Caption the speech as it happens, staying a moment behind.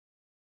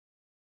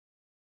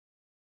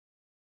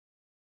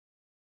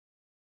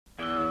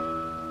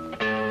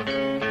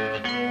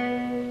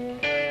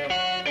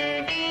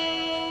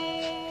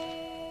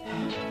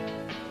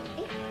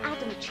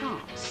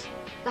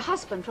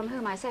husband, from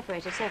whom I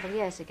separated several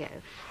years ago,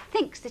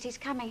 thinks that he's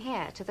coming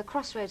here to the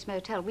Crossroads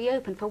Motel,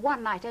 reopened for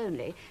one night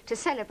only, to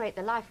celebrate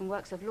the life and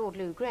works of Lord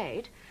Lou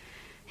Grade,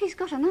 he's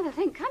got another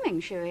thing coming,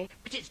 Shuey.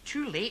 But it's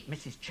too late,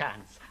 Mrs.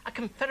 Chance. A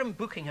confirmed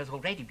booking has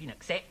already been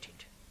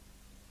accepted.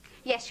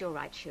 Yes, you're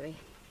right, Shuey.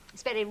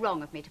 It's very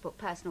wrong of me to put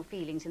personal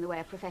feelings in the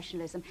way of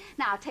professionalism.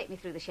 Now, take me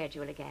through the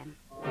schedule again.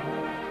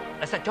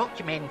 It's a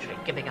documentary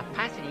giving a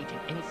fascinating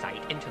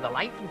insight into the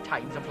life and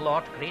times of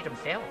Lord Grade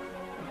himself.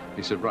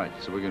 He said, right,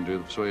 so we're going to do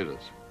the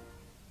persuaders.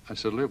 I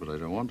said, Lou, but I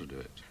don't want to do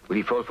it. Will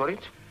he fall for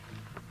it?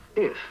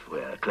 If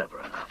we're clever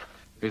enough.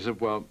 He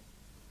said, well,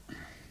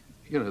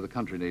 you know, the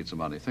country needs some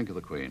money. Think of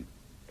the Queen.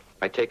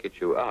 I take it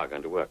you are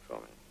going to work for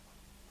me.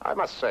 I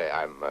must say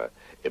I'm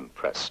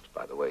impressed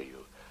by the way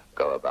you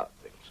go about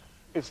things.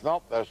 It's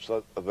not that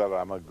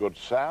I'm a good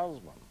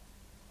salesman.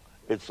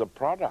 It's a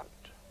product.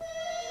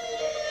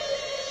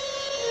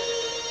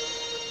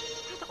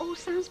 That all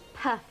sounds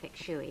perfect,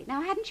 Shuey.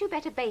 Now, hadn't you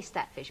better baste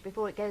that fish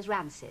before it goes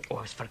rancid? Oh,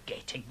 I was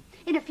forgetting.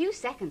 In a few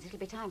seconds, it'll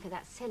be time for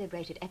that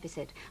celebrated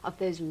episode of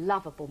those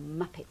lovable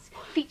Muppets,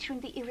 featuring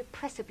the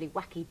irrepressibly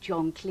wacky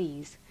John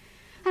Cleese.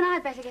 And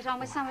I'd better get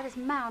on with some of this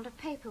mound of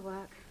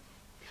paperwork.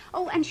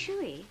 Oh, and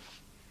Shuey,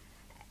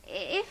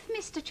 if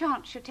Mr.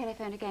 Chance should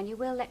telephone again, you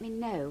will let me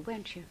know,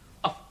 won't you?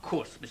 Of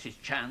course, Mrs.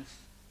 Chance.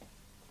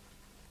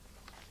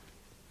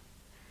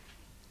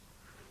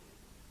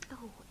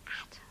 Oh,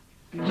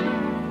 Adam.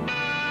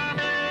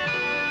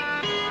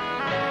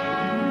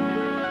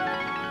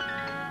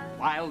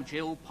 While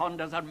Jill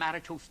ponders her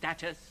marital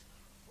status,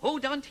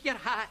 hold on to your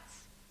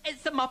hats.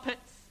 It's the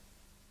Muppets.